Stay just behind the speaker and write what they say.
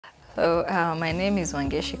So my name is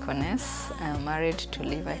Wangeci. I'm married to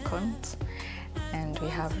Levi Cons, and we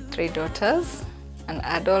have 3 daughters, an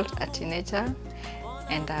adult, a teenager,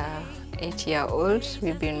 and a 8-year-old.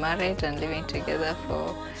 We've been married and living together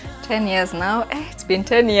for 10 years now. It's been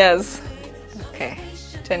 10 years. Okay,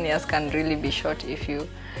 10 years can really be short if you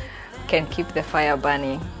can keep the fire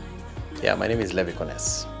burning. Yeah, my name is Levi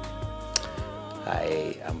Wangeci.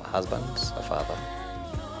 I am a husband, a father.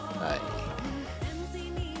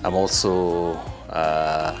 I'm also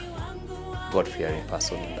a God-fearing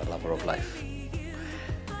person and a lover of life.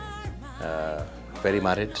 Very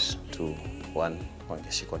married to one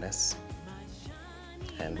Wangeci Wangeci.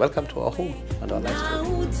 And welcome to our home and our life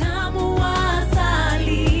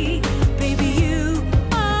story. Baby, you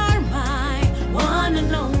are my one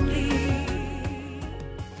and only.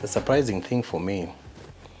 The surprising thing for me,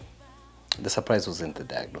 the surprise wasn't the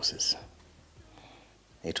diagnosis.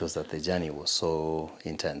 It was that the journey was so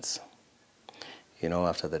intense. You know,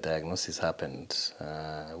 after the diagnosis happened,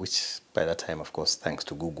 which by that time, of course, thanks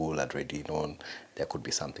to Google, I'd already known there could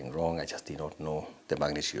be something wrong. I just did not know the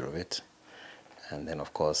magnitude of it. And then,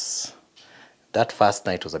 of course, that first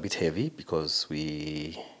night was a bit heavy because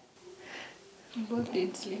we both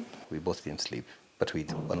didn't sleep. We both didn't sleep, but we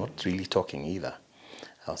were not really talking either.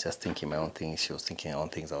 I was just thinking my own things. She was thinking her own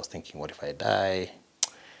things. I was thinking, what if I die?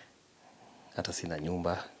 Hata sina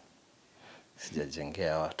nyumba,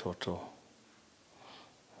 sijajengea watoto.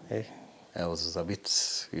 Hey, I was a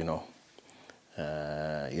bit, you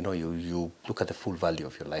look at the full value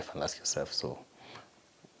of your life and ask yourself, so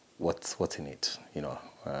what's in it?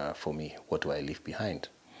 For me, what do I leave behind?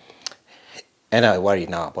 And I worry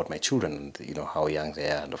now about my children, and how young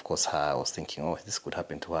they are, and of course her. I was thinking, oh, this could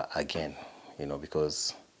happen to her again,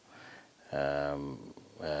 because of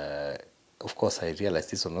course I realized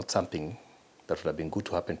this was not something that would have been good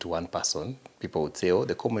to happen to one person. People would say, oh,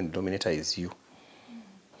 the common denominator is you.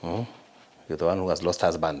 You're the one who has lost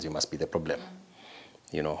husbands, you must be the problem.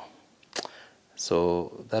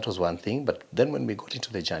 So that was one thing. But then when we got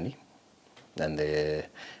into the journey and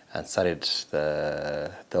started,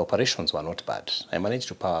 the operations were not bad. I managed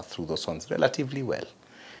to power through those ones relatively well.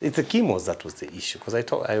 It's the chemos that was the issue, because I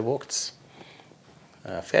walked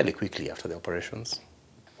fairly quickly after the operations.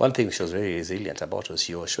 One thing she was very resilient about was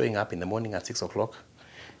she was showing up in the morning at 6 o'clock.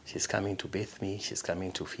 She's coming to bathe me, she's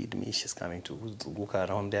coming to feed me, she's coming to walk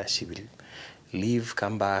around there. She will leave,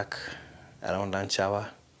 come back around lunch hour,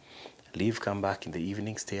 leave, come back in the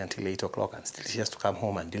evening, stay until 8 o'clock, and still she has to come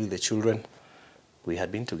home and deal with the children. We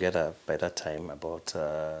had been together by that time about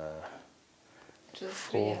 5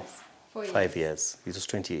 years. It was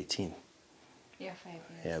 2018. Yeah, 5 years.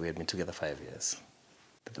 Yeah, we had been together 5 years.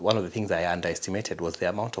 One of the things I underestimated was the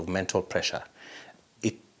amount of mental pressure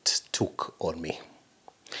it took on me.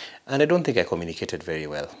 And I don't think I communicated very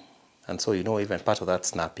well. And so, even part of that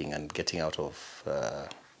snapping and getting out of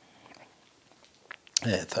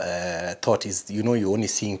thought is, you're only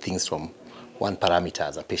seeing things from one parameter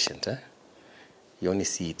as a patient. You only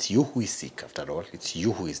see it's you who is sick, after all. It's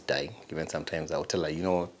you who is dying. Even sometimes I'll tell her,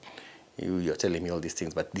 you're telling me all these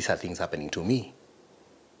things, but these are things happening to me.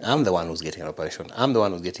 I'm the one who's getting an operation. I'm the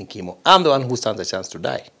one who's getting chemo. I'm the one who stands a chance to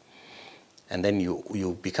die. And then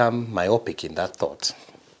you become myopic in that thought,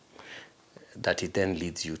 that it then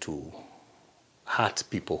leads you to hurt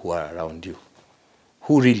people who are around you,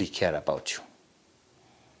 who really care about you.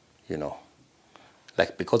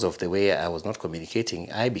 Like, because of the way I was not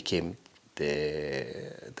communicating, I became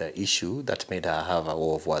the issue that made her have a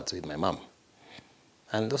war of words with my mom.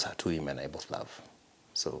 And those are 2 women I both love.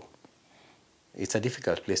 So it's a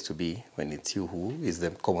difficult place to be when it's you who is the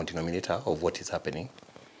common denominator of what is happening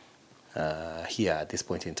here at this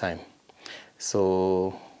point in time.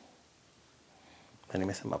 So,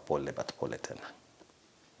 nimesema pole, but pole tena.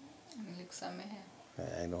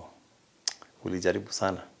 I know. Ulijaribu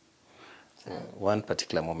sana. One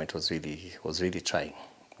particular moment was really trying,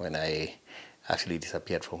 when I actually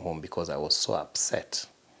disappeared from home because I was so upset,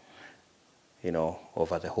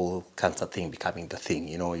 over the whole cancer thing becoming the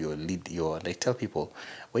thing. And I tell people,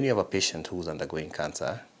 when you have a patient who's undergoing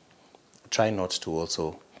cancer, try not to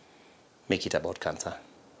also make it about cancer.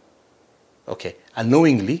 Okay,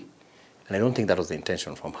 unknowingly, and I don't think that was the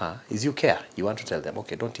intention from her, is you care. You want to tell them,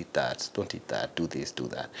 okay, don't eat that, do this, do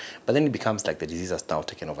that. But then it becomes like the disease has now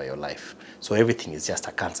taken over your life. So everything is just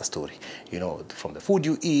a cancer story. From the food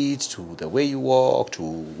you eat, to the way you walk, to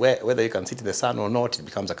whether you can sit in the sun or not, it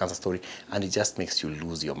becomes a cancer story. And it just makes you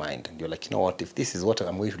lose your mind. And you're like, you know what, if this is what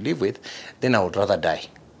I'm going to live with, then I would rather die.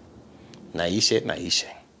 Naishe.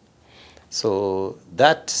 So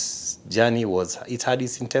that journey it had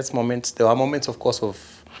its intense moments. There were moments, of course, of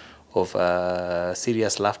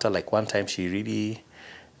serious laughter. Like one time she really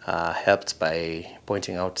helped by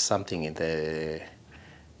pointing out something in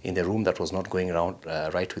the room that was not going around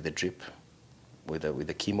right with the drip, with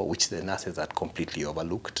the chemo, which the nurses had completely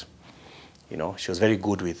overlooked. You know, she was very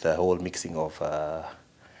good with the whole mixing of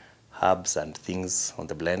herbs and things on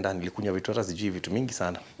the blender. Nilikunywa vitu hata sijui vitu mingi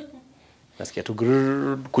sana. Nasikia tu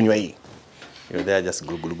kunywa hii. You're there just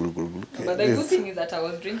glug, glug, glug, glug. But the good thing is that I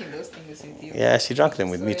was drinking those things with you. Yeah, she drank them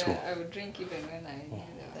with me too. I would drink even when I knew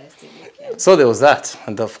that I still did. So there was that.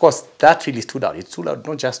 And of course, that really stood out. It stood out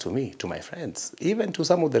not just to me, to my friends, even to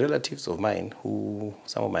some of the relatives of mine,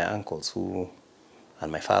 some of my uncles,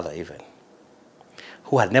 and my father even,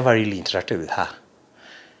 who had never really interacted with her.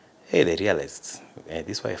 Hey, they realized,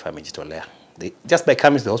 this wife amejitolea. Just by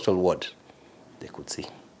coming to the hospital ward, they could see.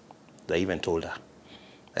 They even told her.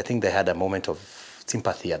 I think they had a moment of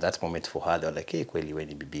sympathy at that moment for her. They were like, hey, kweli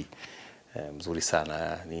weni bibi, mzuri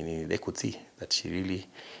sana. They could see that she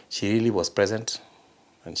really was present,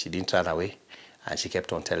 and she didn't run away, and she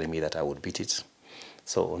kept on telling me that I would beat it.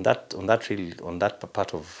 So on that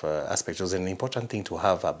part of aspect, it was an important thing to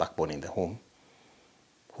have a backbone in the home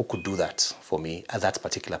who could do that for me at that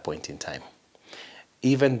particular point in time.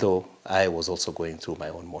 Even though I was also going through my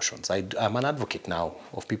own motions. I'm an advocate now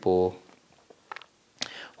of people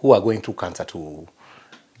who are going through cancer to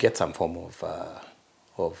get some form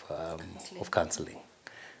of counseling.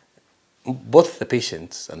 Both the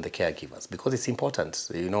patients and the caregivers, because it's important.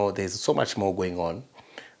 You know, there's so much more going on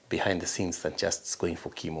behind the scenes than just going for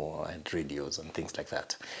chemo and radios and things like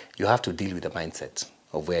that. You have to deal with the mindset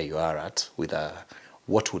of where you are at with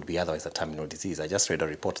what would be otherwise a terminal disease. I just read a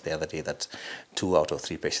report the other day that 2 out of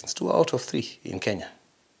 3 patients, 2 out of 3 in Kenya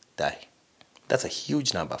die. That's a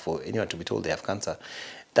huge number for anyone to be told they have cancer.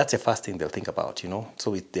 That's the first thing they'll think about, you know.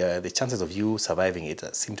 So the chances of you surviving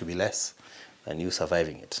it seem to be less than you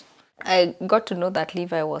surviving it. I got to know that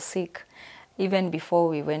Levi was sick even before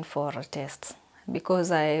we went for a test,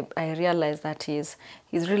 because I realized that he's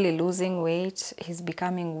really losing weight, he's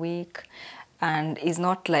becoming weak, and it's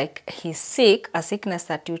not like he's sick, a sickness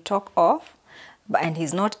that you talk of, and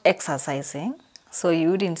he's not exercising. So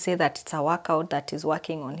you wouldn't say that it's a workout that is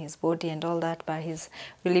working on his body and all that, but he's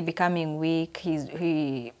really becoming weak.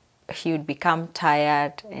 He would become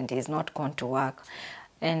tired and he's not going to work.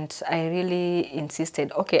 And I really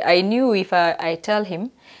insisted, okay, I knew if I tell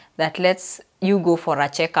him that you go for a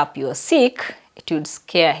checkup, you're sick, it would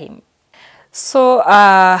scare him. So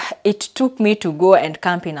it took me to go and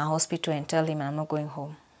camp in a hospital and tell him I'm not going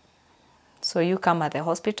home. So you come at the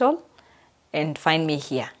hospital and find me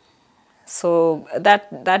here. So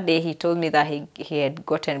that day he told me that he had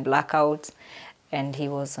gotten blackouts and he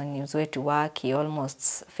was on his way to work. He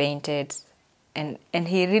almost fainted, and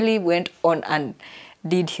he really went on and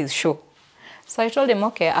did his show. So I told him,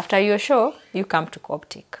 okay, after your show, you come to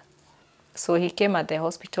Coptic. So he came at the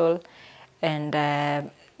hospital and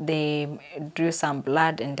they drew some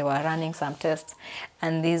blood and they were running some tests.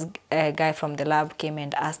 And this guy from the lab came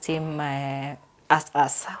and asked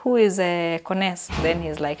us, who is Kones? Then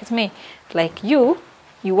he's like, it's me. Like, you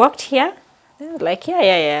worked here? Like,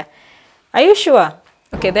 yeah. Are you sure?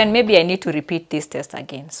 Okay, then maybe I need to repeat this test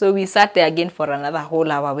again. So we sat there again for another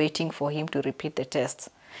whole hour waiting for him to repeat the test.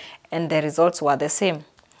 And the results were the same.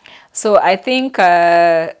 So I think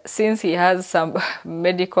since he has some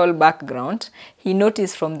medical background, he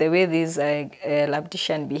noticed from the way this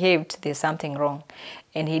lab-technician behaved, there's something wrong.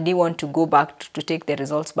 And he didn't want to go back to take the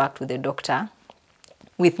results back to the doctor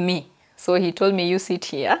with me. So he told me, you sit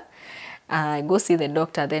here, go see the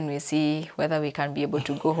doctor, then we see whether we can be able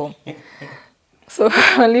to go home. So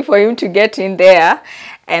only for him to get in there.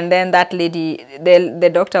 And then that lady,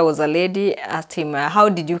 the doctor was a lady, asked him, how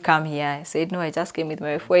did you come here? I said, no, I just came with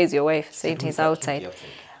my wife. Where is your wife? Said, he's outside.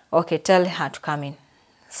 Okay, tell her to come in.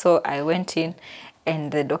 So I went in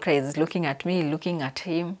and the doctor is looking at me, looking at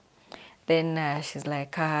him. Then she's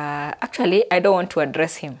like, actually, I don't want to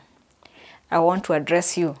address him. I want to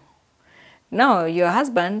address you. Now, your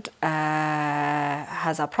husband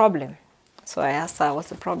has a problem. So I asked her, what's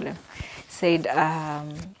the problem? Said,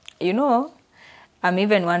 you know, I'm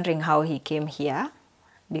even wondering how he came here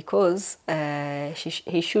because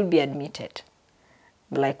he should be admitted.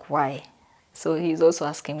 Like, why? So he's also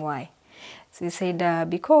asking why. So he said,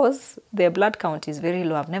 because the blood count is very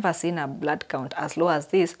low. I've never seen a blood count as low as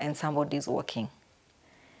this and somebody's walking.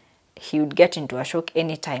 He would get into a shock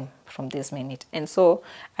anytime from this minute. And so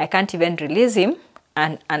I can't even release him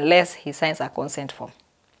unless he signs a consent form.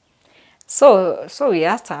 So we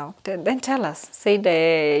asked her, then tell us. Said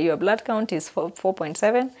your blood count is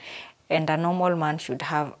 4.7 and a normal man should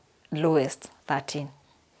have lowest 13.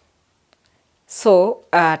 So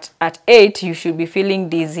at 8, you should be feeling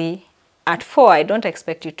dizzy. At 4, I don't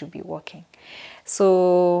expect you to be walking.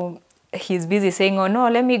 So he's busy saying, oh no,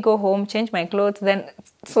 let me go home, change my clothes. Then,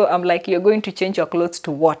 so I'm like, you're going to change your clothes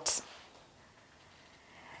to what?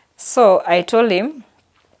 So I told him,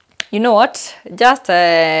 you know what, just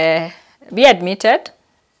be admitted.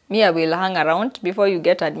 Me, I will hang around before you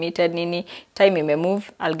get admitted. Nini, time he may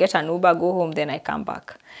move, I'll get an Uber, go home, then I come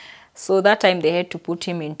back. So that time they had to put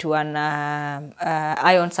him into an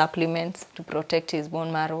iron supplement to protect his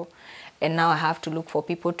bone marrow. And now I have to look for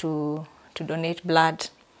people to donate blood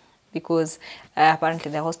because apparently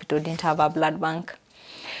the hospital didn't have a blood bank.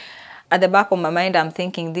 At the back of my mind, I'm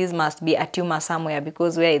thinking this must be a tumor somewhere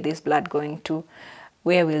because where is this blood going to?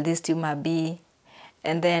 Where will this tumor be?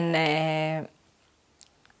 And then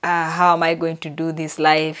how am I going to do this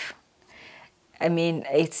life? I mean,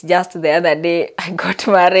 it's just the other day I got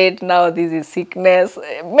married, now this is sickness.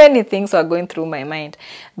 Many things were going through my mind.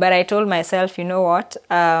 But I told myself, you know what,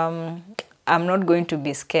 I'm not going to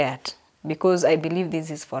be scared because I believe this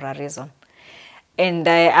is for a reason. And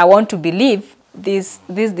I want to believe this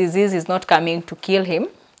disease is not coming to kill him.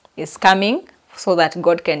 It's coming so that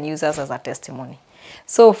God can use us as a testimony.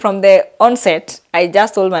 So from the onset, I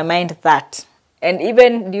just told my mind that. And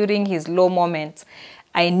even during his low moments,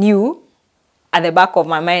 I knew at the back of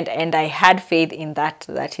my mind, and I had faith in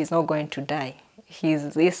that he's not going to die.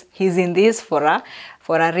 He's in this for a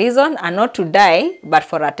reason, and not to die, but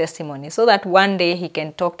for a testimony, so that one day he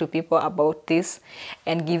can talk to people about this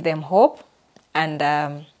and give them hope and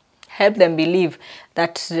help them believe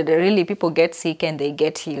that really people get sick and they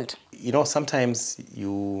get healed. You know, sometimes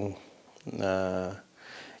you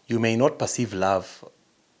may not perceive love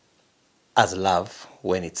as love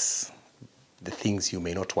when it's the things you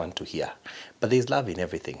may not want to hear. But there's love in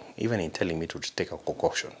everything, even in telling me to take a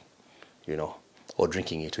concoction, you know, or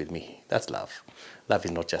drinking it with me. That's love. Love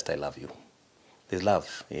is not just I love you. There's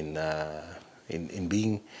love in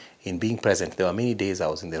being present. There were many days I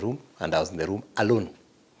was in the room, and I was in the room alone.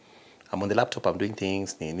 I'm on the laptop, I'm doing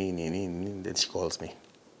things, then she calls me.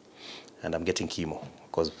 And I'm getting chemo.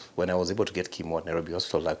 Because when I was able to get chemo at Nairobi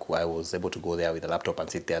Hospital, like I was able to go there with a laptop and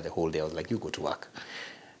sit there the whole day. I was like, you go to work.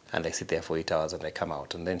 And I sit there for 8 hours and I come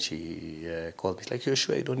out. And then she called me, like, you're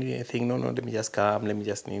sure you don't need anything? No, let me just come, let me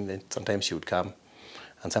just need. Then sometimes she would come.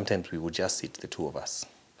 And sometimes we would just sit, the two of us.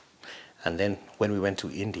 And then when we went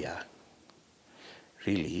to India,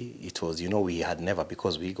 really, it was, you know, we had never,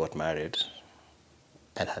 because we got married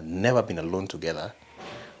and had never been alone together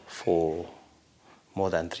for more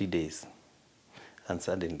than 3 days. And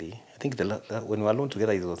suddenly, I think when we were alone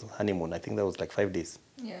together, it was honeymoon. I think that was like 5 days.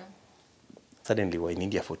 Yeah. Suddenly, we're in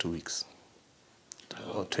India for 2 weeks.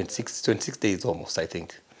 Or 26 days almost, I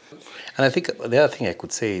think. And I think the other thing I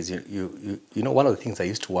could say is, you know, one of the things I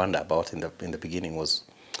used to wonder about in the beginning was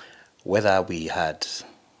whether we had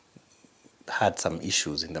some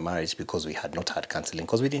issues in the marriage because we had not had counseling.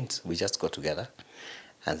 Because we didn't. We just got together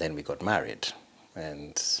and then we got married.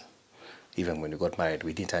 And even when we got married,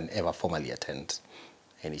 we didn't ever formally attend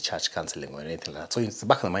any church counseling or anything like that. So in the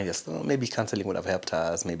back of the mind, just maybe counseling would have helped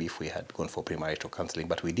us, maybe if we had gone for premarital counseling.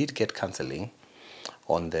 But we did get counseling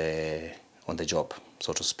on the job,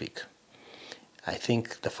 so to speak. I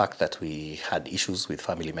think the fact that we had issues with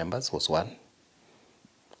family members was one,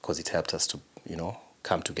 because it helped us to, you know,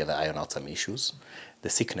 come together, iron out some issues. The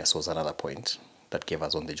sickness was another point that gave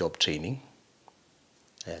us on-the-job training,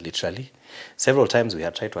 literally. Several times we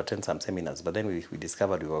had tried to attend some seminars, but then we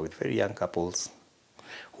discovered we were with very young couples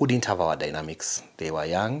who didn't have our dynamics. They were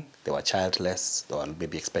young, they were childless, they were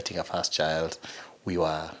maybe expecting a first child. We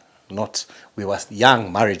were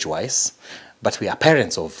young marriage-wise, but we are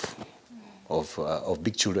parents of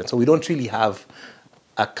big children. So we don't really have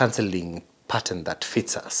a counseling pattern that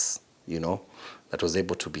fits us, you know, that was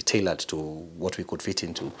able to be tailored to what we could fit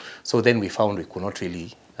into. So then we found we could not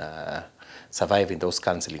really survive in those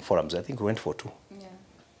counseling forums. I think we went for 2.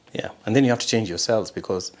 Yeah, and then you have to change yourselves,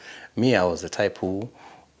 because me, I was the type who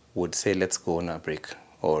would say, let's go on a break,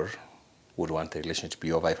 or would want the relationship to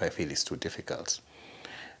be over if I feel it's too difficult.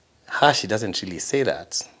 Her, she doesn't really say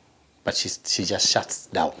that, but she just shuts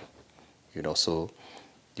down, you know, so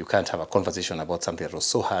you can't have a conversation about something that was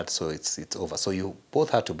so hard, so it's over. So you both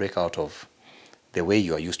had to break out of the way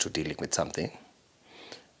you are used to dealing with something,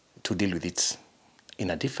 to deal with it in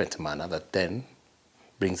a different manner that then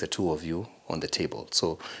brings the two of you on the table.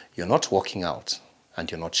 So you're not walking out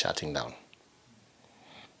and you're not shutting down.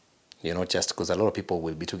 You're not just, because a lot of people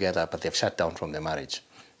will be together, but they've shut down from their marriage.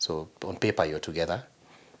 So on paper, you're together.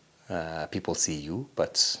 People see you,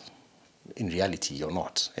 but in reality, you're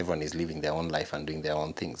not. Everyone is living their own life and doing their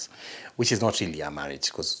own things, which is not really a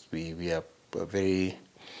marriage, because we are very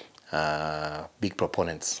big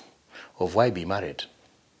proponents of why be married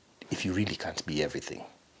if you really can't be everything.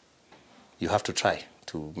 You have to try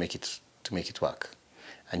to make it work.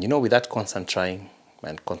 And you know, with that constant trying,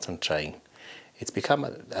 it's become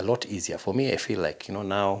a lot easier. For me, I feel like, you know,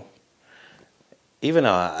 now, even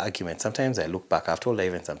our arguments, sometimes I look back, I've told her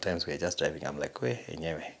even sometimes we're just driving, I'm like, we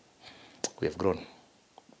have grown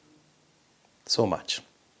so much.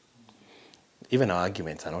 Even our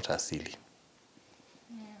arguments are not as silly.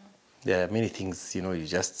 Yeah. There are many things, you know, you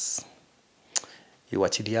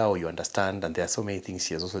watch it or you understand, and there are so many things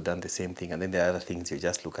she has also done the same thing, and then there are other things you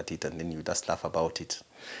just look at it and then you just laugh about it.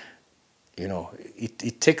 You know,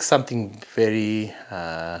 it takes something very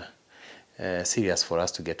serious for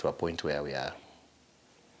us to get to a point where we are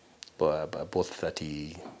both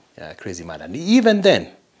 30 crazy mad, and even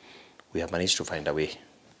then we have managed to find a way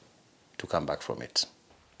to come back from it.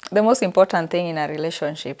 The most important thing in a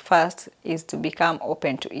relationship first is to become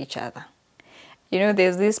open to each other. You know,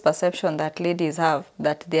 there's this perception that ladies have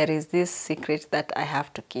that there is this secret that I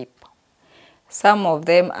have to keep. Some of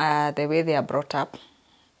them are the way they are brought up,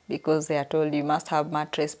 because they are told you must have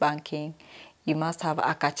mattress banking, you must have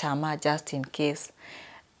akachama just in case.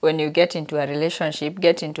 When you get into a relationship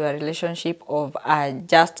of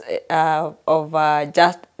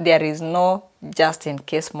there is no just in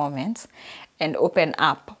case moments, and open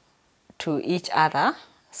up to each other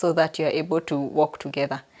so that you are able to work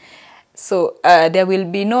together. So there will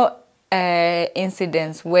be no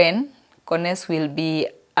incidents when Conness will be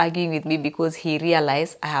arguing with me because he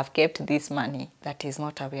realized I have kept this money that he's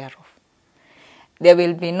not aware of. There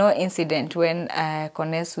will be no incident when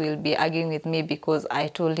Conness will be arguing with me because I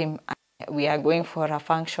told him we are going for a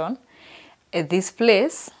function at this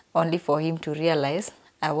place, only for him to realize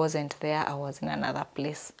I wasn't there, I was in another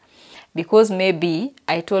place. Because maybe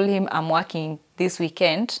I told him I'm working this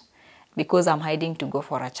weekend because I'm hiding to go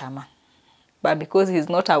for a chama. But because he's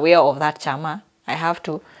not aware of that chama, I have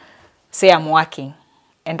to say I'm working,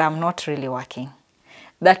 and I'm not really working.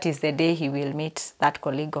 That is the day he will meet that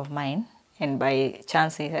colleague of mine, and by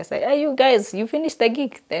chance he says, hey, you guys, you finished the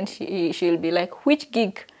gig. Then she'll be like, which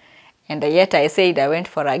gig? And yet I said I went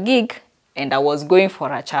for a gig and I was going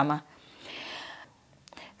for a chama.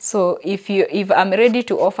 So if I'm ready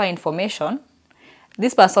to offer information,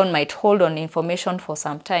 this person might hold on information for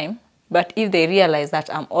some time, but if they realize that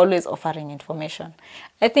I'm always offering information,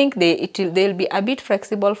 I think they'll be a bit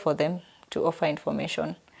flexible for them to offer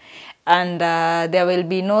information. And there will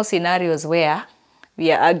be no scenarios where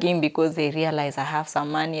we are arguing because they realize I have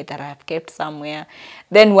some money that I have kept somewhere.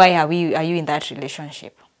 Then why are you in that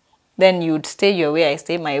relationship? Then you'd stay your way, I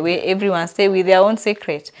stay my way. Everyone stay with their own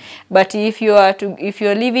secret. But if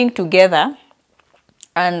you're living together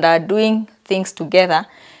and are doing things together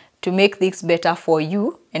to make things better for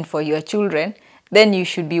you and for your children, then you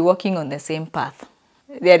should be walking on the same path.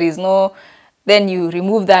 There is no, then you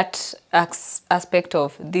remove that aspect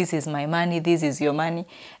of this is my money, this is your money,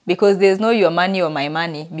 because there's no your money or my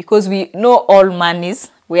money, because we know all monies,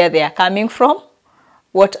 where they are coming from,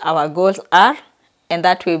 what our goals are, and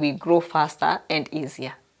that way we grow faster and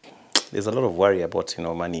easier. There's a lot of worry about, you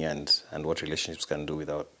know, money and what relationships can do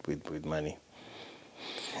with money.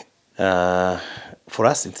 For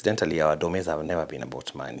us, incidentally, our domains have never been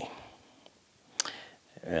about money.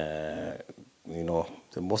 You know,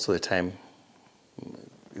 most of the time,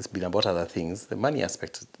 it's been about other things. The money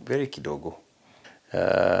aspect is very kidogo.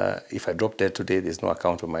 If I drop dead today, there's no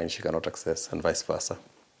account of mine she cannot access, and vice versa.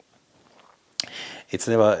 It's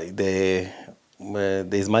never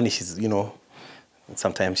there's money. She's, you know,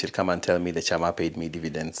 sometimes she'll come and tell me the chama paid me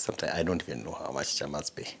dividends. Sometimes I don't even know how much chamas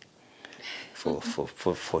pay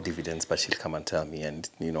for dividends, but she'll come and tell me, and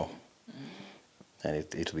you know, and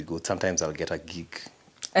it'll be good. Sometimes I'll get a gig.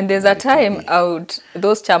 And there's a time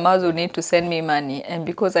those chamas will need to send me money, and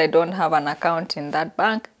because I don't have an account in that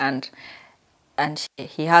bank, and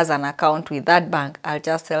he has an account with that bank, I'll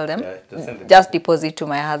just tell them, just deposit to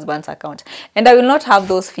my husband's account. And I will not have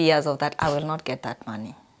those fears of that I will not get that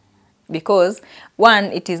money. Because one,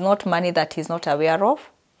 it is not money that he's not aware of,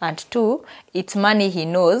 and two, it's money he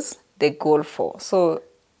knows the goal for. So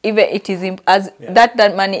even it is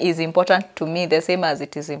that money is important to me the same as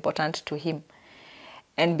it is important to him.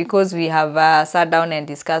 And because we have sat down and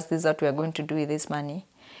discussed this is what we are going to do with this money,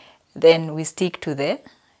 then we stick to the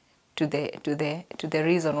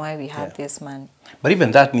reason why we have this money. But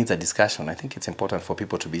even that needs a discussion. I think it's important for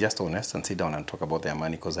people to be just honest and sit down and talk about their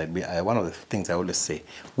money, because one of the things I always say,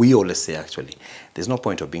 we always say actually, there's no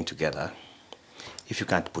point of being together if you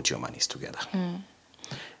can't put your monies together.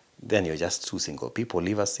 Then you're just two single people.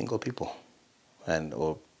 Leave us single people,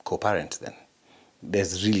 or co-parent then.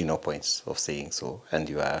 there's really no point of saying so, and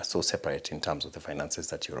you are so separate in terms of the finances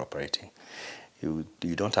that you're operating. You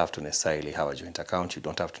don't have to necessarily have a joint account. You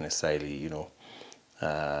don't have to necessarily, you know,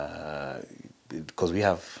 because we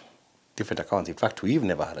have different accounts. In fact, we've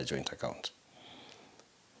never had a joint account.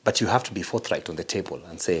 But you have to be forthright on the table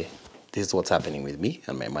and say, this is what's happening with me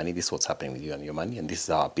and my money, this is what's happening with you and your money, and this is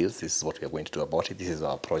our bills, this is what we are going to do about it, this is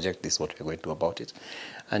our project, this is what we are going to do about it.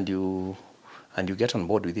 And you get on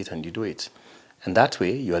board with it and you do it. And that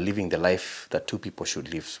way, you are living the life that two people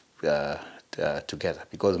should live together.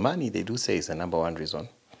 Because money, they do say, is the number one reason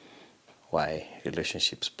why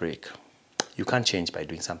relationships break. You can't change by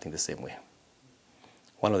doing something the same way.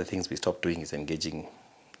 One of the things we stopped doing is engaging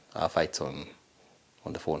our fights on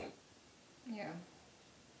the phone. Yeah.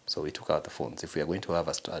 So we took out the phones. If we are going to have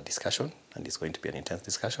a discussion, and it's going to be an intense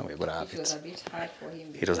discussion, we're going to have it. It was a bit hard for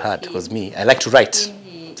him. It was hard because me, I like to write.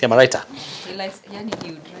 See, I'm a writer. He likes, yani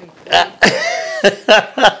he would write.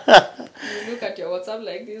 You look at your WhatsApp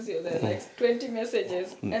like this, there's like 20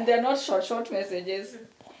 messages, and they're not short messages.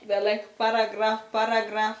 They're like paragraph.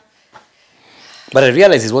 But I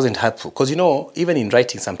realized it wasn't helpful because, you know, even in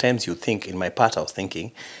writing, sometimes you think, in my part, I was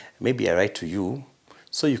thinking, maybe I write to you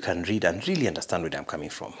so you can read and really understand where I'm coming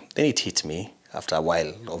from. Then it hit me after a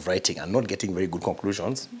while of writing and not getting very good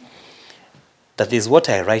conclusions that there's what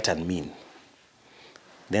I write and mean.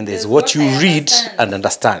 Then there's what you read and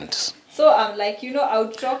understand. So I'm like, you know, I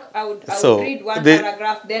would read one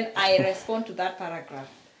paragraph, then I respond to that paragraph.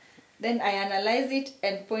 Then I analyze it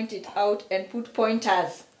and point it out and put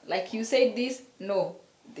pointers. Like, you said this, no,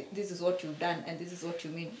 this is what you've done and this is what you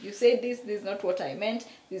mean. You said this is not what I meant,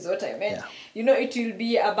 this is what I meant. Yeah. You know, it will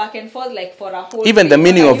be a back and forth like for a whole even day. The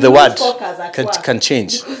meaning of the word can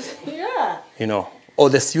change. Because, yeah. You know, or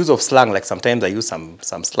this use of slang, like sometimes I use some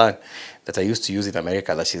slang that I used to use in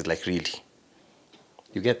America that she's like, really.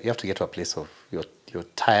 You have to get to a place of you're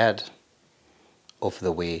tired of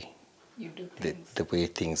the way you do things. The way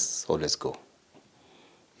things always go.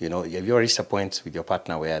 You know, have you reached a point with your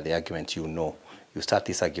partner where the argument, you know, you start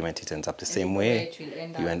this argument, it ends up the same way.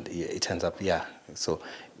 It ends up, yeah. So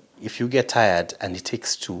if you get tired and it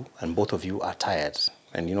takes two and both of you are tired,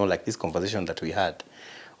 and you know, like this conversation that we had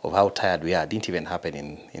of how tired we are didn't even happen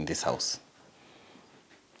in this house.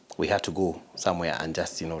 We had to go somewhere and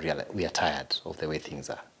just, you know, realize we are tired of the way things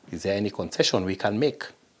are. Is there any concession we can make?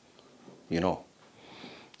 You know.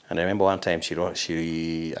 And I remember one time she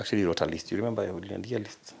actually wrote a list. Do you remember your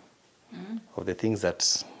list of the things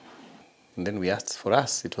that? And then we asked, for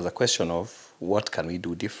us, it was a question of what can we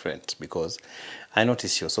do different? Because I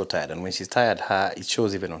noticed she was so tired, and when she's tired, it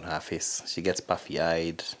shows even on her face. She gets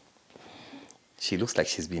puffy-eyed. She looks like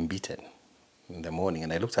she's been beaten in the morning.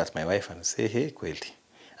 And I looked at my wife and said, hey, kweli.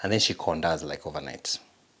 And then she condoes like overnight.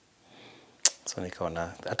 So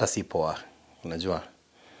nikaona hata si poa, unajua.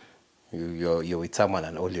 You're with someone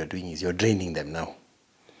and all you're doing is you're draining them now.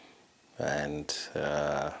 And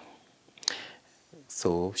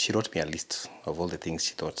so she wrote me a list of all the things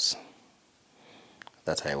she thought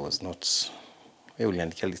that I was not. Wewe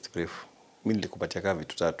uliandikia list brief. Mimi nilikupatia kama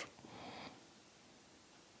vitu tatu.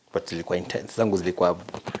 But zilikuwa intense.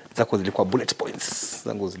 Zako zilikuwa bullet points.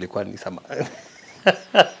 Zangu zilikuwa ni sama.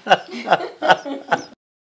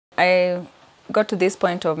 I got to this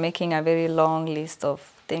point of making a very long list of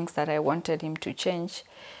things that I wanted him to change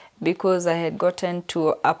because I had gotten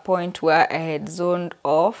to a point where I had zoned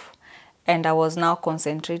off and I was now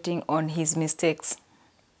concentrating on his mistakes.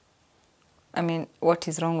 I mean, what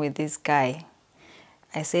is wrong with this guy?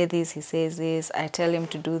 I say this, he says this, I tell him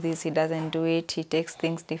to do this, he doesn't do it, he takes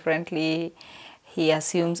things differently, he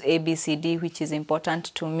assumes A, B, C, D, which is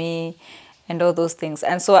important to me, and all those things.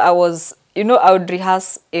 And so I was, you know, I would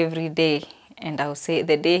rehearse every day and I would say,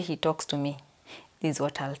 the day he talks to me, this is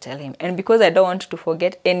what I'll tell him. And because I don't want to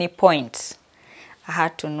forget any point, I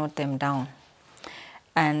had to note them down.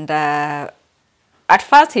 And at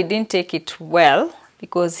first he didn't take it well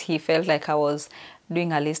because he felt like I was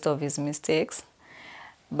doing a list of his mistakes.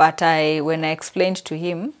 But when I explained to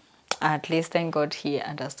him, at least thank God he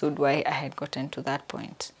understood why I had gotten to that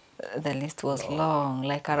point. The list was long,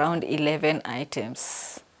 like around 11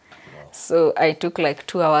 items. So I took like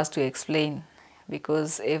 2 hours to explain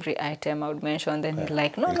because every item I would mention, then he'd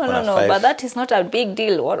like, no, but that is not a big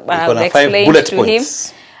deal. What I have explained to him.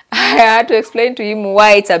 I had to explain to him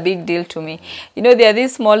why it's a big deal to me. You know, there are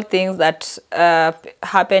these small things that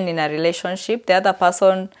happen in a relationship. The other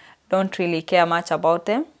person don't really care much about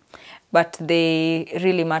them, but they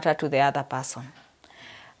really matter to the other person.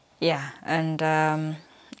 Yeah, and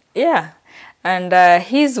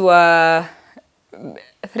his were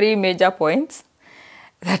 3 major points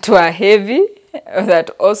that were heavy that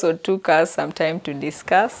also took us some time to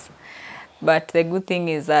discuss. But the good thing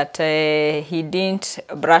is that he didn't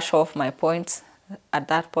brush off my points at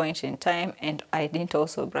that point in time, and I didn't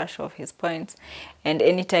also brush off his points. And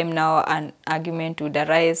anytime now an argument would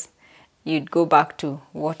arise, you'd go back to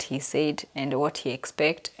what he said and what he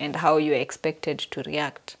expected and how you expected to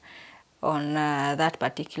react on that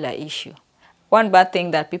particular issue. One bad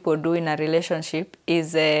thing that people do in a relationship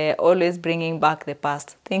is always bringing back the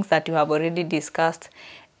past. Things that you have already discussed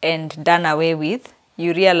and done away with,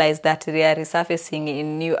 you realize that they are resurfacing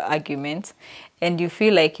in new arguments, and you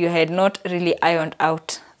feel like you had not really ironed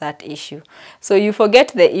out that issue. So you forget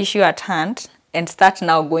the issue at hand and start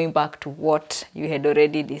now going back to what you had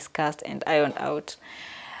already discussed and ironed out.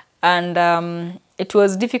 And it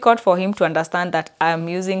was difficult for him to understand that I'm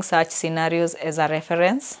using such scenarios as a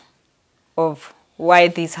reference of why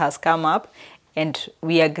this has come up, and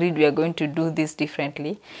we agreed we are going to do this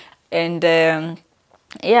differently. And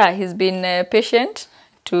yeah, he's been patient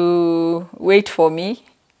to wait for me.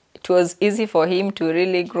 It was easy for him to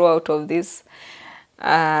really grow out of this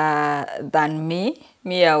than me.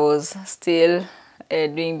 I was still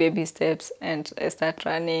doing baby steps, and I start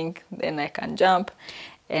running, then I can jump,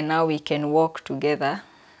 and now we can walk together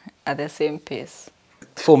at the same pace.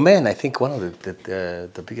 For men, I think one of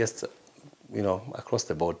the biggest, across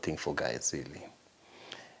the board thing for guys really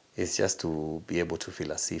is just to be able to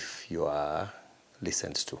feel as if you are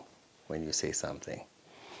listened to when you say something.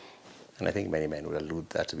 And I think many men would allude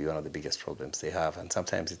that to be one of the biggest problems they have. And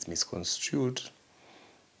sometimes it's misconstrued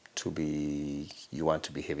to be, you want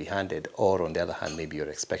to be heavy-handed, or on the other hand, maybe you're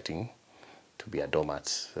expecting to be a doormat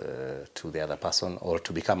to the other person, or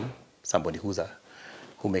to become somebody who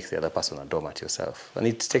makes the other person a doormat yourself. And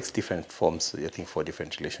it takes different forms, I think, for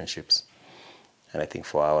different relationships. And I think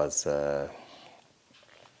for ours, I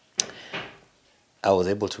was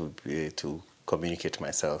able to communicate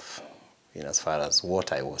myself in as far as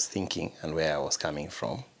what I was thinking and where I was coming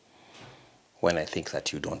from when I think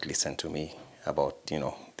that you don't listen to me about,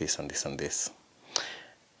 this and this and this.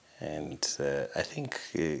 And I think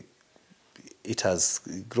it has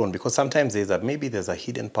grown, because sometimes maybe there's a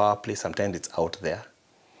hidden power play, sometimes it's out there.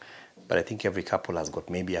 But I think every couple has got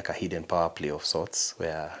maybe like a hidden power play of sorts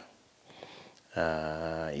where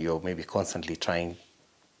you're maybe constantly trying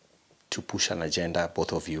to push an agenda,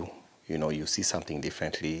 both of you. You see something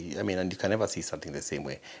differently. And you can never see something the same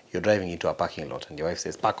way. You're driving into a parking lot and your wife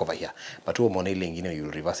says, park over here. But you'll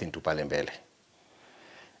reverse into pale mbele.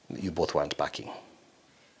 You both want parking.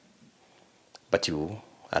 But you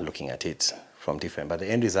are looking at it from different. But the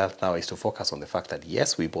end result now is to focus on the fact that,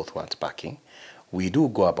 yes, we both want parking. We do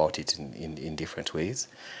go about it in different ways.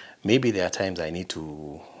 Maybe there are times I need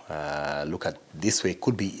to look at this way.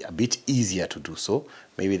 Could be a bit easier to do so.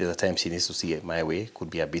 Maybe there's a time she needs to see it my way. Could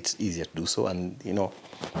be a bit easier to do so. And,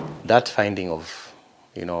 that finding of,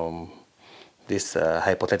 this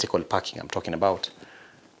hypothetical parking I'm talking about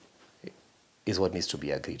is what needs to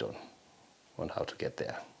be agreed on how to get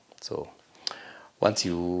there. So once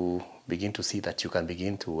you begin to see that, you can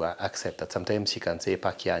begin to accept that sometimes she can say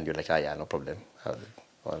park here and you're like, yeah, no problem.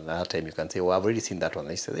 Or another time you can say, I've already seen that one.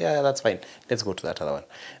 And she says, yeah, that's fine. Let's go to that other one.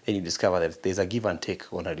 Then you discover that there's a give and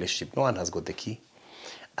take on a relationship. No one has got the key,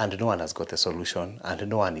 and no one has got the solution, and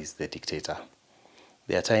no one is the dictator.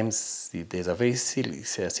 There are times there's a very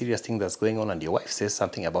serious thing that's going on, and your wife says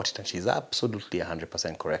something about it, and she's absolutely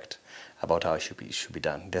 100% correct about how it should be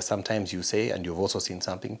done. There's sometimes you say, and you've also seen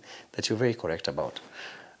something that you're very correct about.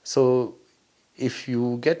 So if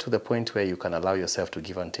you get to the point where you can allow yourself to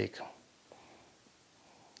give and take,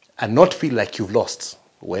 and not feel like you've lost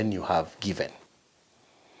when you have given,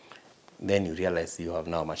 then you realize you have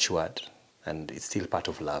now matured, and it's still part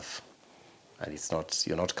of love. And it's not,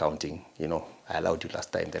 you're not counting, I allowed you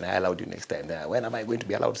last time, then I allowed you next time. Then when am I going to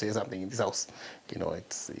be allowed to say something in this house?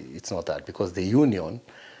 It's not that, because the union,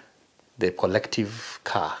 the collective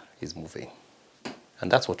car is moving.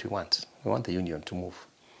 And that's what we want. We want the union to move,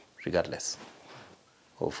 regardless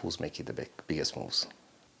of who's making the biggest moves.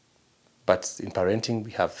 But in parenting,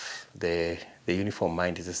 we have the uniform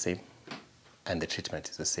mind is the same, and the treatment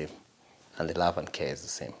is the same, and the love and care is the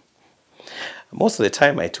same. Most of the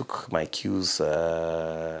time, I took my cues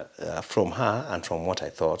from her and from what I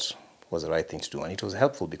thought was the right thing to do. And it was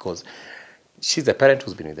helpful because she's the parent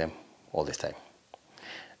who's been with them all this time.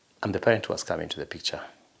 I'm the parent who has come into the picture.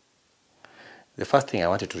 The first thing I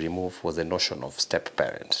wanted to remove was the notion of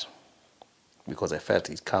step-parent, because I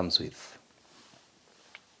felt it comes with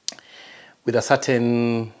a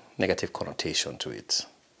certain negative connotation to it.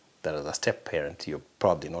 That as a step-parent, you're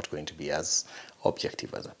probably not going to be as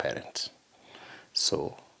objective as a parent.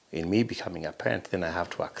 So in me becoming a parent, then I have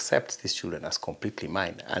to accept these children as completely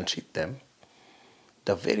mine and treat them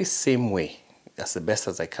the very same way, as the best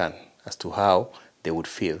as I can, as to how they would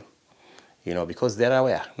feel. You know, because they're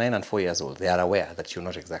aware, 9 and 4 years old, they are aware that you're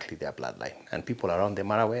not exactly their bloodline. And people around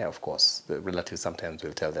them are aware, of course. The relatives sometimes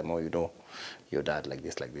will tell them, oh, you know, your dad like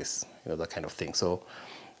this, you know, that kind of thing. So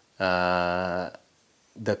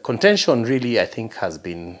the contention really, I think, has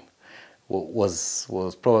been, was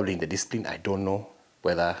probably in the discipline. I don't know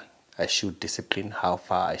whether I should discipline, how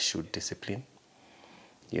far I should discipline,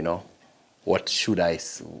 you know, what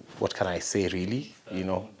can I say really, you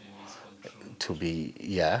know, to be,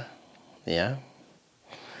 yeah.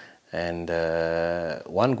 And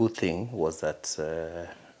one good thing was that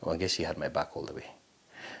Wangeci had my back all the way.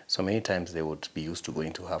 So many times they would be used to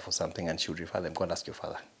going to her for something and she would refer them, go and ask your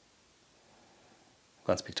father.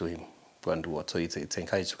 Go and speak to him. Go and do what. So it's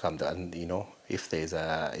encouraged to come there. And, you know, if there's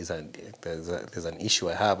an issue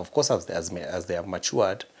I have, of course, as they have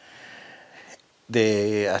matured,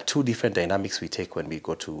 there are two different dynamics we take when we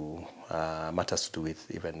go to matters to do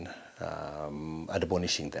with even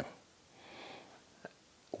admonishing them.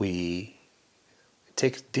 We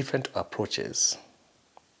take different approaches,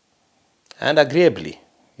 and agreeably,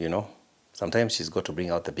 you know, sometimes she's got to bring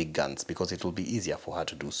out the big guns because it will be easier for her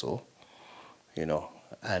to do so, you know,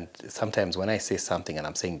 and sometimes when I say something and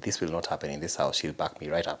I'm saying this will not happen in this house, she'll back me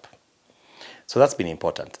right up. So that's been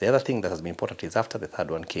important. The other thing that has been important is after the third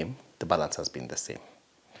one came, the balance has been the same.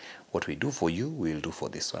 What we do for you, we'll do for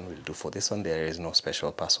this one, we'll do for this one. There is no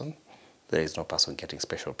special person. There is no person getting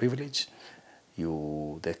special privilege.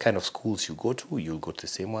 The kind of schools you go to, you'll go to the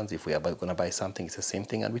same ones. If we are going to buy something, it's the same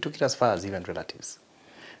thing. And we took it as far as even relatives.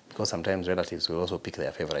 Because sometimes relatives will also pick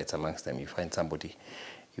their favorites amongst them. You find somebody,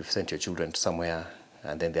 you've sent your children to somewhere,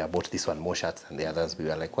 and then they have bought this one more shirts than the others. We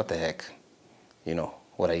were like, what the heck? You know,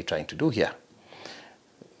 what are you trying to do here?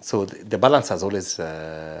 So the balance has always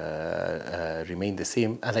remained the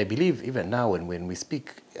same. And I believe even now when we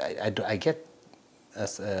speak, I get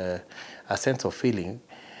a sense of feeling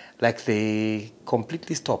like they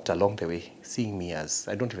completely stopped along the way, seeing me as,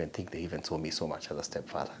 I don't even think they even saw me so much as a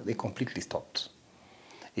stepfather. They completely stopped.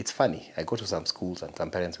 It's funny. I go to some schools and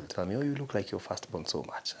some parents will tell me, oh, you look like your firstborn so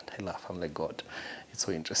much. And I laugh. I'm like, God, it's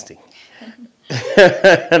so interesting.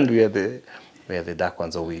 And we are the dark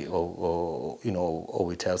ones, or we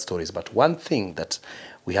tell stories. But one thing that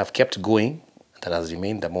we have kept going that has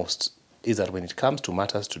remained the most is that when it comes to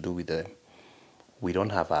matters to do with them, we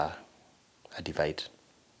don't have a divide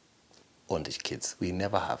on the kids. We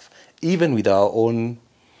never have. Even with our own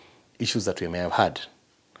issues that we may have had,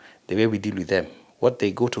 the way we deal with them, what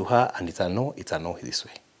they go to her and it's a no this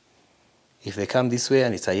way. If they come this way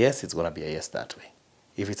and it's a yes, it's going to be a yes that way.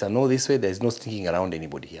 If it's a no this way, there's no sneaking around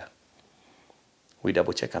anybody here. We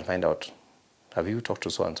double check and find out, have you talked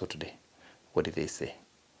to so-and-so today? What did they say?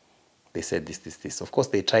 They said this. Of course,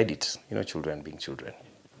 they tried it, you know, children being children.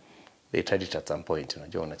 They tried it at some point, you know,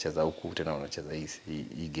 unacheza huku, tena unacheza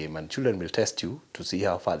hii game, and children will test you to see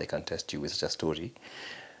how far they can test you with such a story,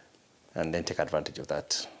 and then take advantage of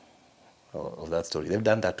that story. They've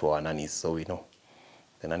done that to our nannies, so we know.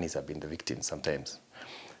 The nannies have been the victims sometimes.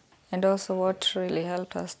 And also what really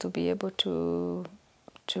helped us to be able to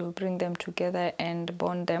bring them together and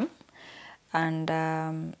bond them,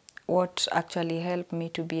 and what actually helped me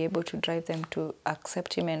to be able to drive them to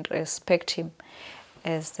accept him and respect him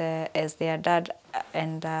as their dad,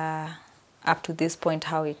 and up to this point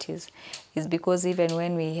how it is because even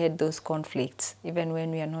when we had those conflicts, even when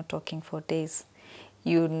we are not talking for days,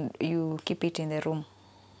 you keep it in the room.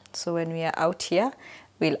 So when we are out here,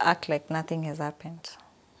 we'll act like nothing has happened.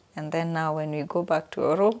 And then now when we go back to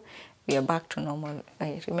our room, we are back to normal.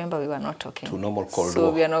 Remember, we were not talking. To normal corridor. So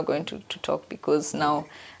we are not going to talk because now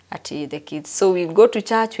the kids. So we go to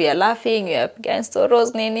church, we are laughing, we are against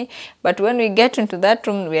sorrows, nini. But when we get into that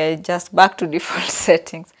room, we are just back to default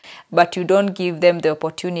settings. But you don't give them the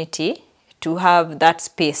opportunity to have that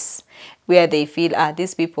space where they feel,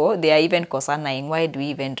 these people, they are even concerning. Why do we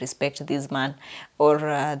even respect this man? Or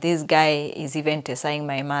this guy is even testing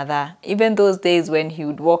my mother. Even those days when he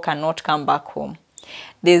would walk and not come back home.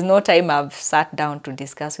 There's no time I've sat down to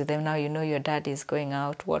discuss with them. Now, you know, your dad is going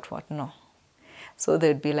out, what, no. So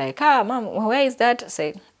they'd be like, Mom, where is that?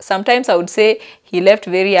 Say, sometimes I would say he left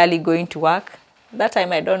very early going to work. That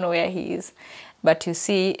time I don't know where he is. But you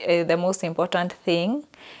see, the most important thing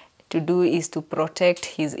to do is to protect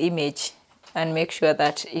his image and make sure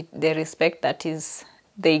that the respect that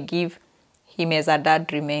they give him as a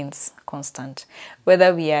dad remains constant.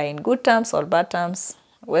 Whether we are in good terms or bad terms,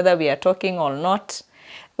 whether we are talking or not,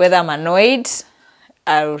 whether I'm annoyed,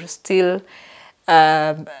 I'll still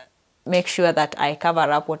make sure that I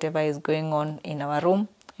cover up whatever is going on in our room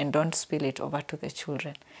and don't spill it over to the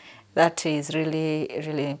children. That is really,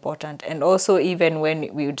 really important. And also even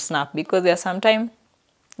when we would snap, because there's sometimes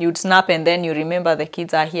you'd snap and then you remember the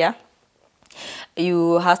kids are here,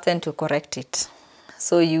 you hasten to correct it.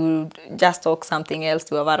 So you just talk something else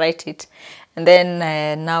to overwrite it. And then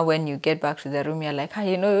now when you get back to the room, you're like,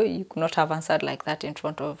 you know, you could not have answered like that in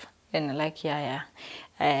front of, and like,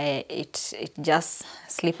 it just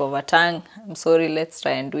slip over tongue. I'm sorry, let's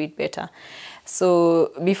try and do it better.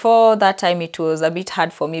 So before that time, it was a bit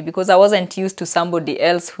hard for me because I wasn't used to somebody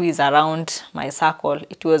else who is around my circle.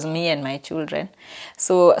 It was me and my children.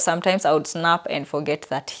 So sometimes I would snap and forget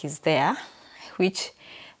that he's there, which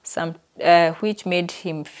made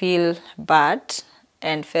him feel bad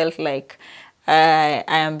and felt like I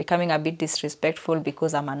am becoming a bit disrespectful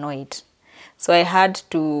because I'm annoyed. So I had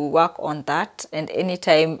to work on that, and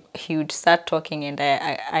anytime he would start talking and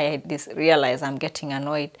I realize I'm getting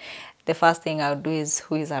annoyed, the first thing I would do is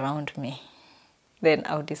who is around me. Then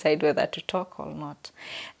I would decide whether to talk or not.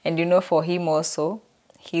 And you know, for him also,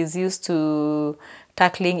 he's used to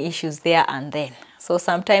tackling issues there and then. So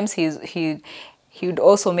sometimes he would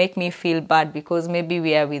also make me feel bad because maybe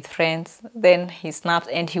we are with friends, then he snaps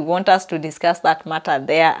and he wants us to discuss that matter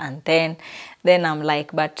there and then. Then I'm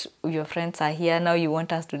like, but your friends are here now, you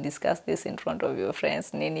want us to discuss this in front of your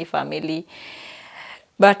friends, Nini family.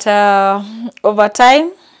 But over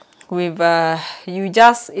time,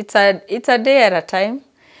 it's a day at a time.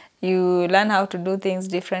 You learn how to do things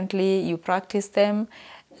differently, you practice them,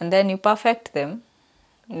 and then you perfect them.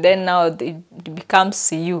 Then now it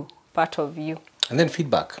becomes you, part of you. And then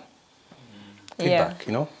feedback, you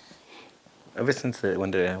know. Ever since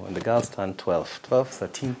when the girls turned 12,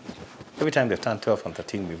 13, every time they've turned 12 and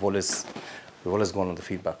 13, we've always gone on the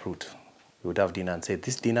feedback route. We would have dinner and say,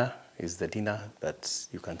 this dinner is the dinner that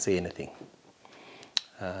you can say anything.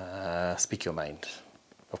 Speak your mind.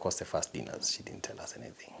 Of course, the first dinners, she didn't tell us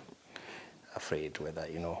anything. Afraid whether,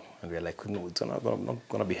 you know, and we're like, no, it's not going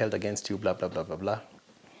to be held against you, blah, blah, blah, blah, blah.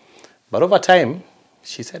 But over time,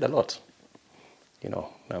 she said a lot. You know,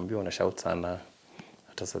 naambiwa unashout sana,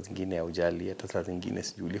 hata saa zingine haujali, hata saa zingine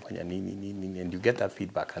sijui ulifanya nini, and you get that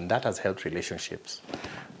feedback, and that has helped relationships.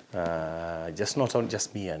 Not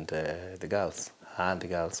just me and the girls,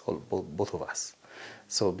 both of us.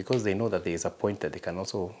 So because they know that there is a point that they can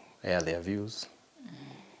also air their views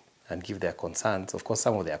and give their concerns. Of course,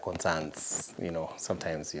 some of their concerns, you know,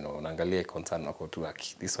 sometimes, you know, unaangalia concern wako tu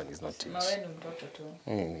aki, this one is not too much.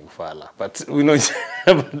 But we know,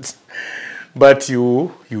 but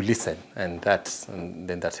you listen, and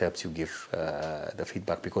then that helps you give the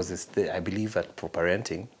feedback, because I believe that for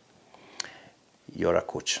parenting, you're a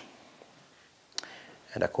coach,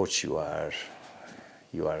 and a coach you are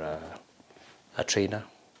a trainer,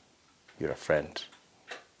 you're a friend,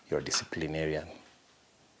 you're a disciplinarian,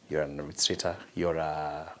 you're an administrator, you're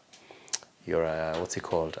a what's it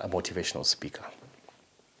called, a motivational speaker.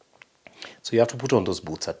 So you have to put on those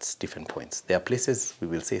boots at different points. There are places we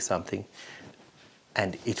will say something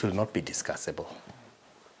and it will not be discussable.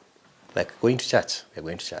 Like going to church, we're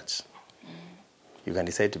going to church. You can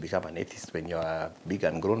decide to become an atheist when you are big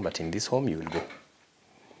and grown, but in this home you will go.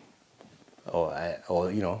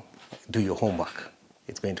 Or you know, do your homework.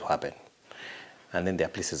 It's going to happen. And then there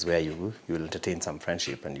are places where you will entertain some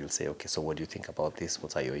friendship and you'll say, okay, so what do you think about this?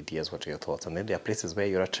 What are your ideas? What are your thoughts? And then there are places where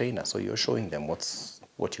you're a trainer, so you're showing them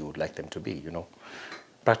what you would like them to be, you know,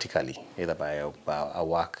 practically, either by a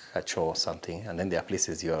work, a chore, or something. And then there are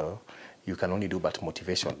places you can only do but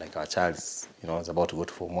motivation, like our child is about to go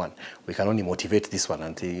to Form 1. We can only motivate this one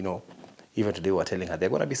until, you know, even today we're telling her there are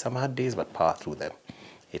going to be some hard days, but power through them.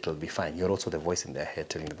 It'll be fine. You're also the voice in their head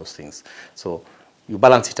telling them those things. So you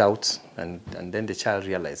balance it out, and then the child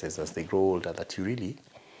realizes as they grow older that you really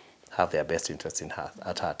have their best interests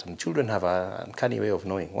at heart. And children have an uncanny way of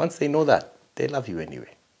knowing. Once they know that, they love you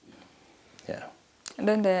anyway. Yeah. And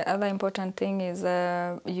then the other important thing is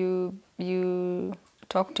you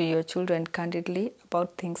talk to your children candidly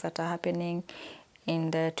about things that are happening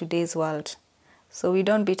in today's world. So we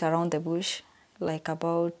don't beat around the bush, like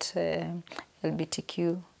about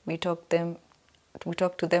LGBTQ. We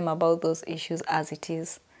talk to them about those issues as it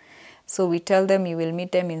is. So we tell them you will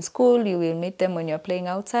meet them in school, you will meet them when you're playing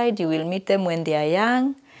outside, you will meet them when they are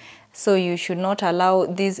young. So you should not allow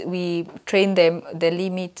this. We train them the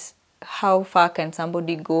limits. How far can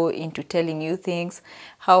somebody go into telling you things?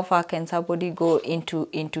 How far can somebody go into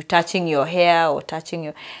touching your hair or touching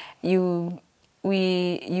your...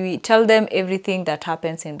 We tell them everything that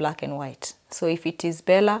happens in black and white. So if it is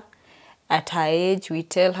Bella, At her age, we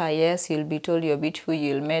tell her, yes, you'll be told you're beautiful,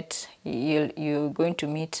 you're going to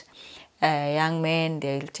meet young men,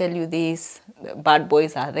 they'll tell you this, bad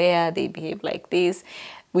boys are there, they behave like this.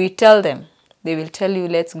 We tell them, they will tell you,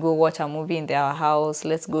 let's go watch a movie in their house,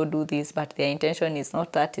 let's go do this, but their intention is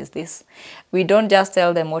not that, is this. We don't just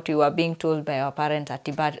tell them what we were being told by our parents,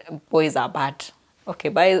 that boys are bad. Okay,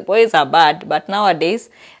 boys are bad, but nowadays,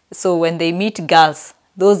 so when they meet girls,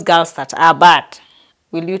 those girls that are bad,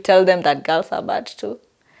 will you tell them that girls are bad too?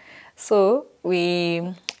 So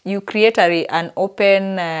you create an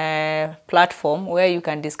open platform where you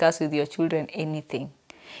can discuss with your children anything.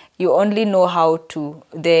 You only know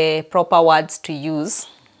the proper words to use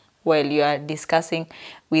while you are discussing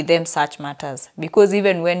with them such matters. Because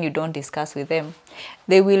even when you don't discuss with them,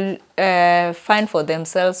 they will find for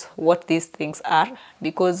themselves what these things are.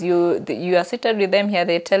 Because you are seated with them here,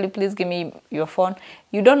 they tell you, please give me your phone.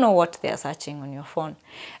 You don't know what they are searching on your phone.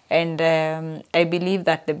 And I believe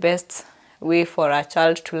that the best way for a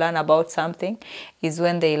child to learn about something is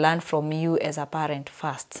when they learn from you as a parent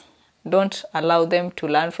first. Don't allow them to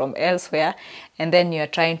learn from elsewhere and then you're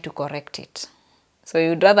trying to correct it. So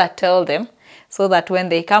you'd rather tell them so that when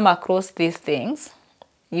they come across these things,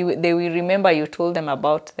 they will remember you told them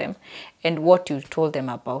about them and what you told them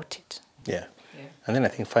about it. Yeah. And then I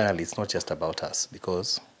think finally it's not just about us,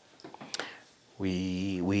 because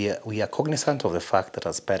we are cognizant of the fact that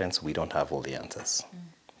as parents we don't have all the answers.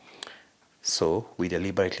 So we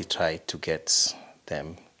deliberately try to get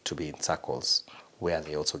them to be in circles where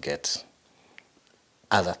they also get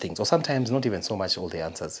other things, or sometimes not even so much all the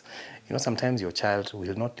answers. You know, sometimes your child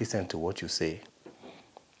will not listen to what you say,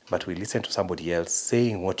 but will listen to somebody else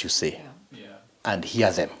saying what you say and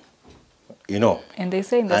hear them, you know. And they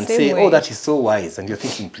say in the and same say, way. oh, that is so wise, and you're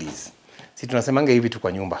thinking, please. Si tunasemanga hivi tu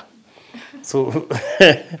kwa nyumba. So,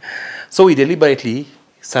 so we deliberately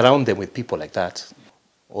surround them with people like that.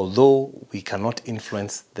 Although we cannot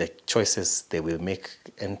influence the choices they will make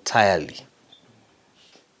entirely,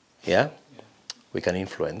 we can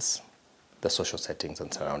influence the social settings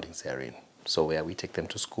and surroundings they're in. So where we take them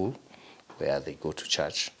to school, where they go to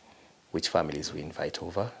church, which families we invite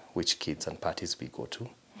over, which kids and parties we go to,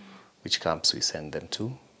 which camps we send them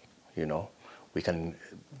to, you know. We can,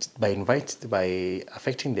 by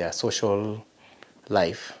affecting their social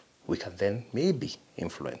life, we can then maybe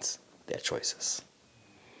influence their choices.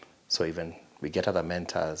 So even we get other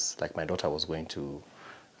mentors, like my daughter was going to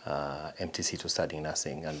MTC to study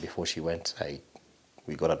nursing, and before she went,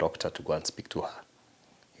 we got a doctor to go and speak to her,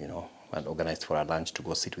 you know, and organized for her lunch to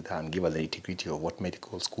go sit with her and give her the nitty-gritty of what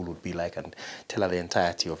medical school would be like and tell her the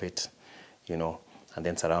entirety of it, you know, and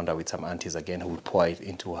then surround her with some aunties again who would pour it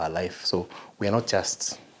into her life. So we are not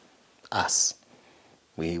just us.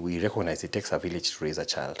 We recognize it takes a village to raise a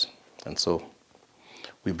child. And so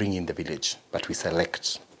we bring in the village, but we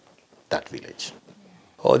select that village.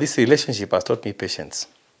 Oh, this relationship has taught me patience.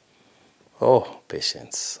 Oh,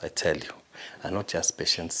 patience, I tell you. And not just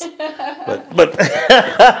patience, but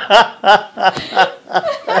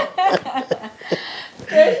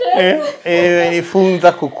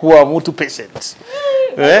imenifunza kukua mtu patient.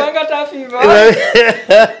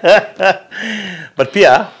 But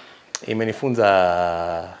pia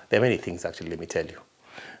imenifunza, there are many things actually, let me tell you.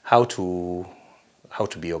 How to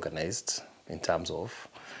be organized in terms of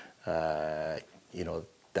you know,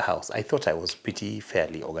 the house. I thought I was pretty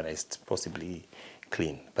fairly organized, possibly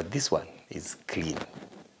clean, but this one is clean.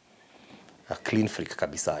 A clean freak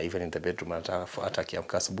kabisa, even in the bedroom. Hata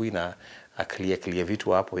kiamka asubuhi na clear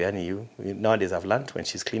vitu hapo. Yani nowadays I've learned when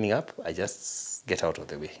she's cleaning up, I just get out of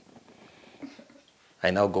the way.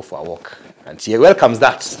 I now go for a walk, and she welcomes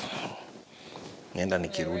that. Nenda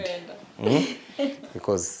nikirudi.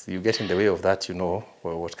 Because you get in the way of that, you know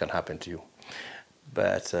what can happen to you.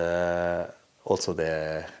 But also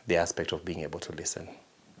the aspect of being able to listen.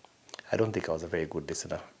 I don't think I was a very good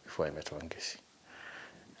listener before I met Wangeci.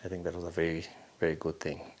 I think that was a very, very good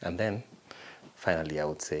thing. And then, finally, I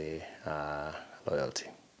would say loyalty.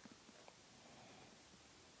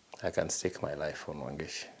 I can stake my life on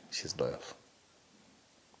Wangeci. She's loyal.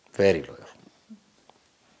 Very loyal.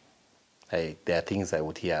 There are things I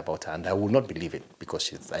would hear about her, and I would not believe it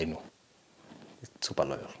because I know. She's super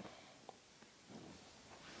loyal.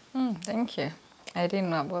 Thank you. I didn't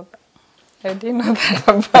know about that. I didn't know that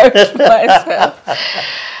about myself.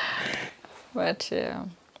 But yeah,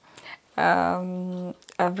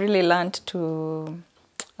 I've really learned to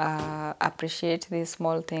appreciate these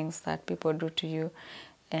small things that people do to you,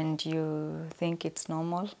 and you think it's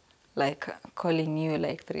normal, like calling you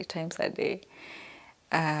like 3 times a day.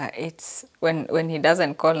 It's when he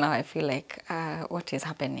doesn't call now, I feel like what is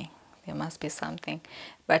happening? There must be something.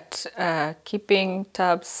 But keeping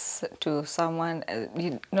tabs to someone,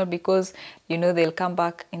 not because you know they'll come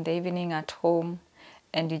back in the evening at home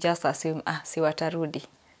and you just assume, si watarudi.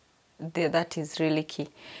 That is really key.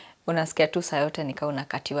 Unasikia tu saa yote nika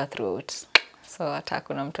unakatiwa throughout. So hata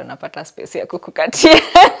kuna mtu anapata space ya kukukatia.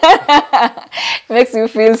 Makes you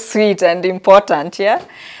feel sweet and important, yeah?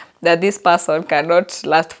 That this person cannot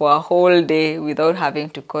last for a whole day without having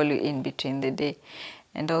to call you in between the day.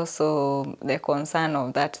 And also the concern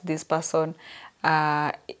of that this person,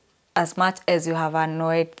 as much as you have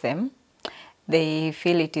annoyed them, they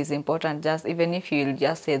feel it is important, just even if you'll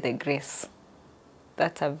just say the grace.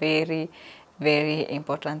 That's a very, very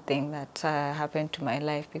important thing that happened to my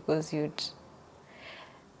life, because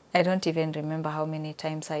I don't even remember how many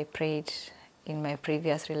times I prayed in my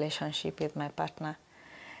previous relationship with my partner.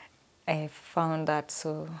 I found that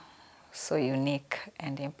so unique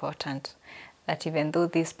and important, that even though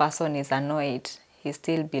this person is annoyed, he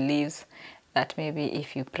still believes that maybe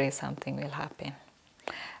if you pray, something will happen.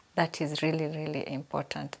 That is really, really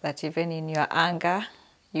important, that even in your anger,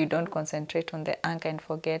 you don't concentrate on the anger and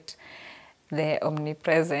forget the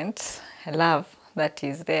omnipresent love that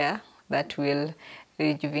is there, that will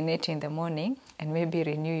rejuvenate in the morning and maybe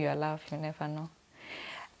renew your love. You never know.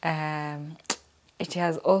 It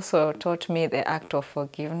has also taught me the act of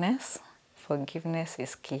forgiveness. Forgiveness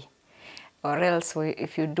is key. Or else,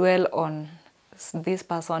 if you dwell on this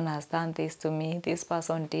person has done this to me, this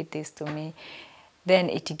person did this to me, then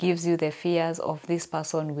it gives you the fears of this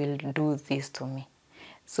person will do this to me.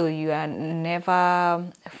 So you are never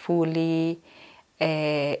fully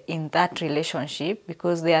in that relationship,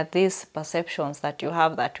 because there are these perceptions that you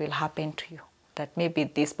have that will happen to you, that maybe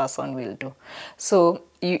this person will do. So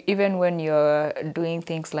even when you're doing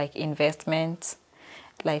things like investments,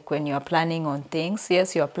 like when you're planning on things,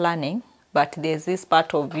 yes, you're planning, but there's this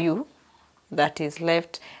part of you that is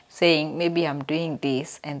left saying, maybe I'm doing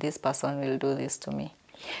this and this person will do this to me.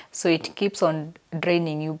 So it keeps on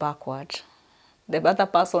draining you backward. The other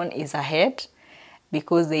person is ahead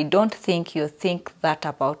because they don't think you think that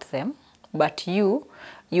about them, but you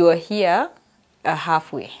are here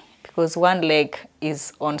halfway, because one leg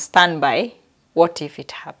is on standby. What if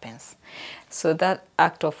it happens? So that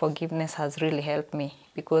act of forgiveness has really helped me,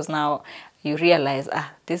 because now you realize,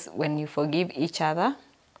 this, when you forgive each other,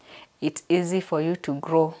 it's easy for you to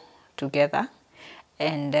grow together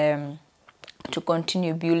and to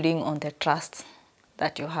continue building on the trust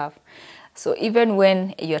that you have. So even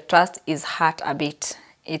when your trust is hurt a bit,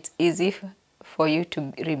 it's easy for you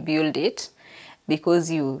to rebuild it, because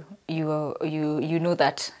you know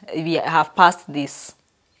that we have passed this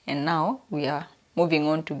and now we are moving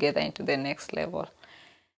on together into the next level.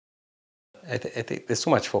 I think there's too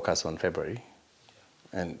much focus on February,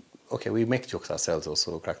 and okay, we make jokes ourselves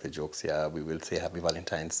also, crack the jokes, yeah, we will say Happy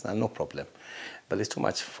Valentine's, no problem. But there's too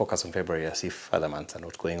much focus on February, as if other months are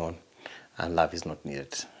not going on and love is not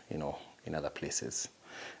needed, you know, in other places.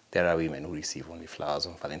 There are women who receive only flowers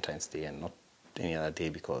on Valentine's Day and not any other day,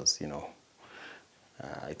 because, you know,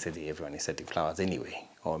 it's a day everyone is sending flowers anyway.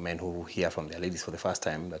 Or men who hear from their ladies for the first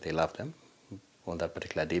time that they love them on that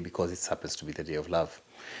particular day because it happens to be the day of love.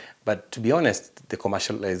 But to be honest, the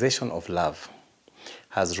commercialization of love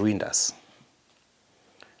has ruined us,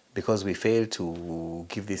 because we fail to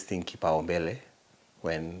give this thing kipaumbele,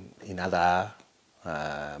 when in other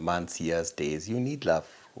months, years, days, you need love.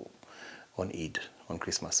 On Eid, on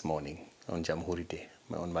Christmas morning, on Jamhuri Day,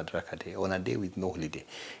 on Madaraka Day, on a day with no holiday,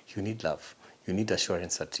 you need love. You need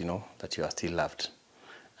assurance that, you know, that you are still loved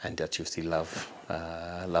and that you still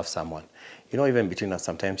love someone. You know, even between us,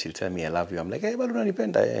 sometimes she'll tell me I love you. I'm like, hey, bado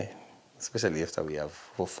unanipenda, eh? Especially after we have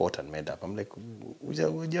fought and made up. I'm like,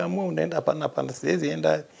 ujaamua unaenda hapana, siwezi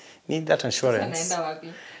enda. Need that assurance.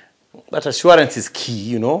 That assurance is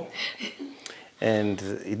key, you know. And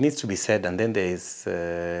it needs to be said. And then there is,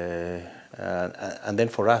 and then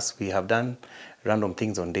for us, we have done random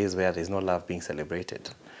things on days where there's no love being celebrated.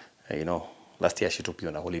 You know, last year she took me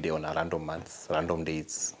on a holiday on a random month, random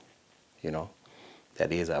days, you know. There are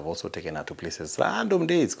days I've also taken her to places, random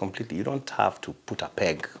days completely. You don't have to put a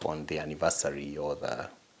peg on the anniversary or the,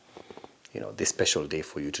 you know, this special day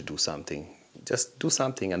for you to do something. Just do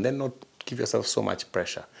something and then not give yourself so much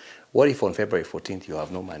pressure. What if on February 14th you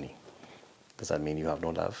have no money? Does that mean you have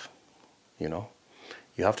no love? You know,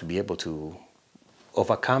 you have to be able to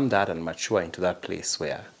overcome that and mature into that place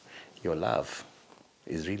where your love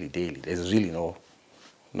is really daily. There's really no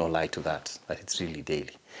lie to that it's really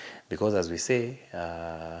daily. Because as we say,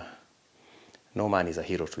 no man is a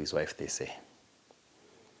hero to his wife, they say.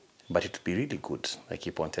 But it would be really good, I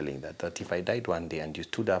keep on telling that if I died one day and you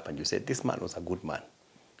stood up and you said, this man was a good man,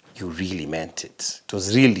 you really meant it. It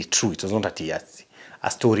was really true. It was not a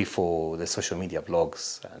story for the social media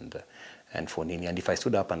blogs and for Nini. And if I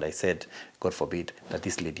stood up and I said, God forbid, that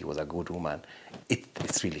this lady was a good woman,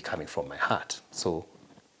 it's really coming from my heart. So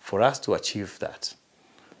for us to achieve that,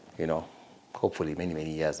 you know, hopefully many,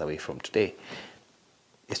 many years away from today,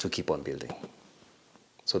 is to keep on building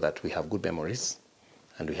so that we have good memories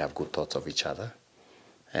and we have good thoughts of each other.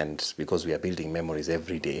 And because we are building memories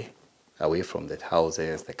every day, away from the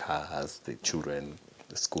houses, the cars, the children,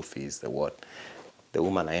 the school fees, the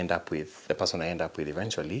woman I end up with, the person I end up with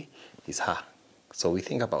eventually is her. So we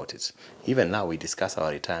think about it. Even now we discuss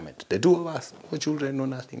our retirement. The two of us, no children, no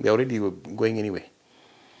nothing. They're already going anyway.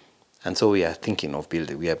 And so we are thinking of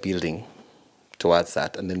building. We are building towards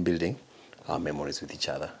that and then building our memories with each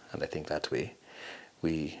other. And I think that way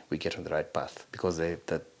we get on the right path. Because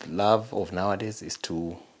the love of nowadays is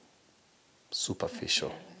too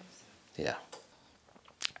superficial. Yeah.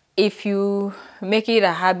 If you make it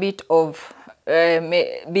a habit of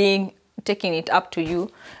taking it up to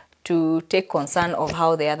you to take concern of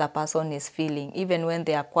how the other person is feeling, even when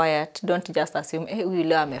they are quiet, don't just assume, hey,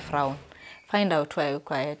 I'm a frown. Find out why you're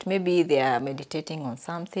quiet. Maybe they are meditating on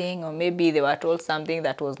something, or maybe they were told something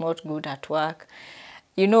that was not good at work.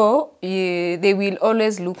 You know, they will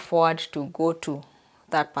always look forward to go to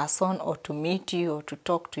that person or to meet you or to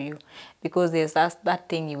talk to you, because there's that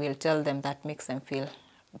thing you will tell them that makes them feel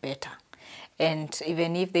better. And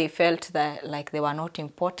even if they felt that like they were not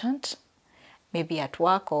important, maybe at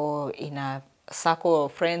work or in a circle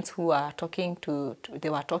of friends who are they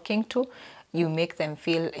were talking to, you make them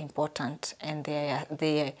feel important, and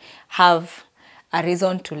they have a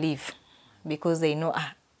reason to live, because they know,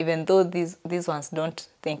 even though these ones don't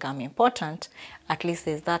think I'm important, at least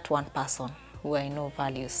there's that one person who I know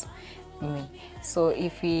values me. So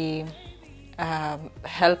if we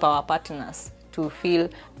help our partners to feel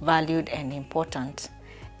valued and important,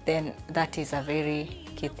 then that is a very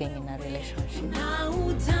key thing in a relationship.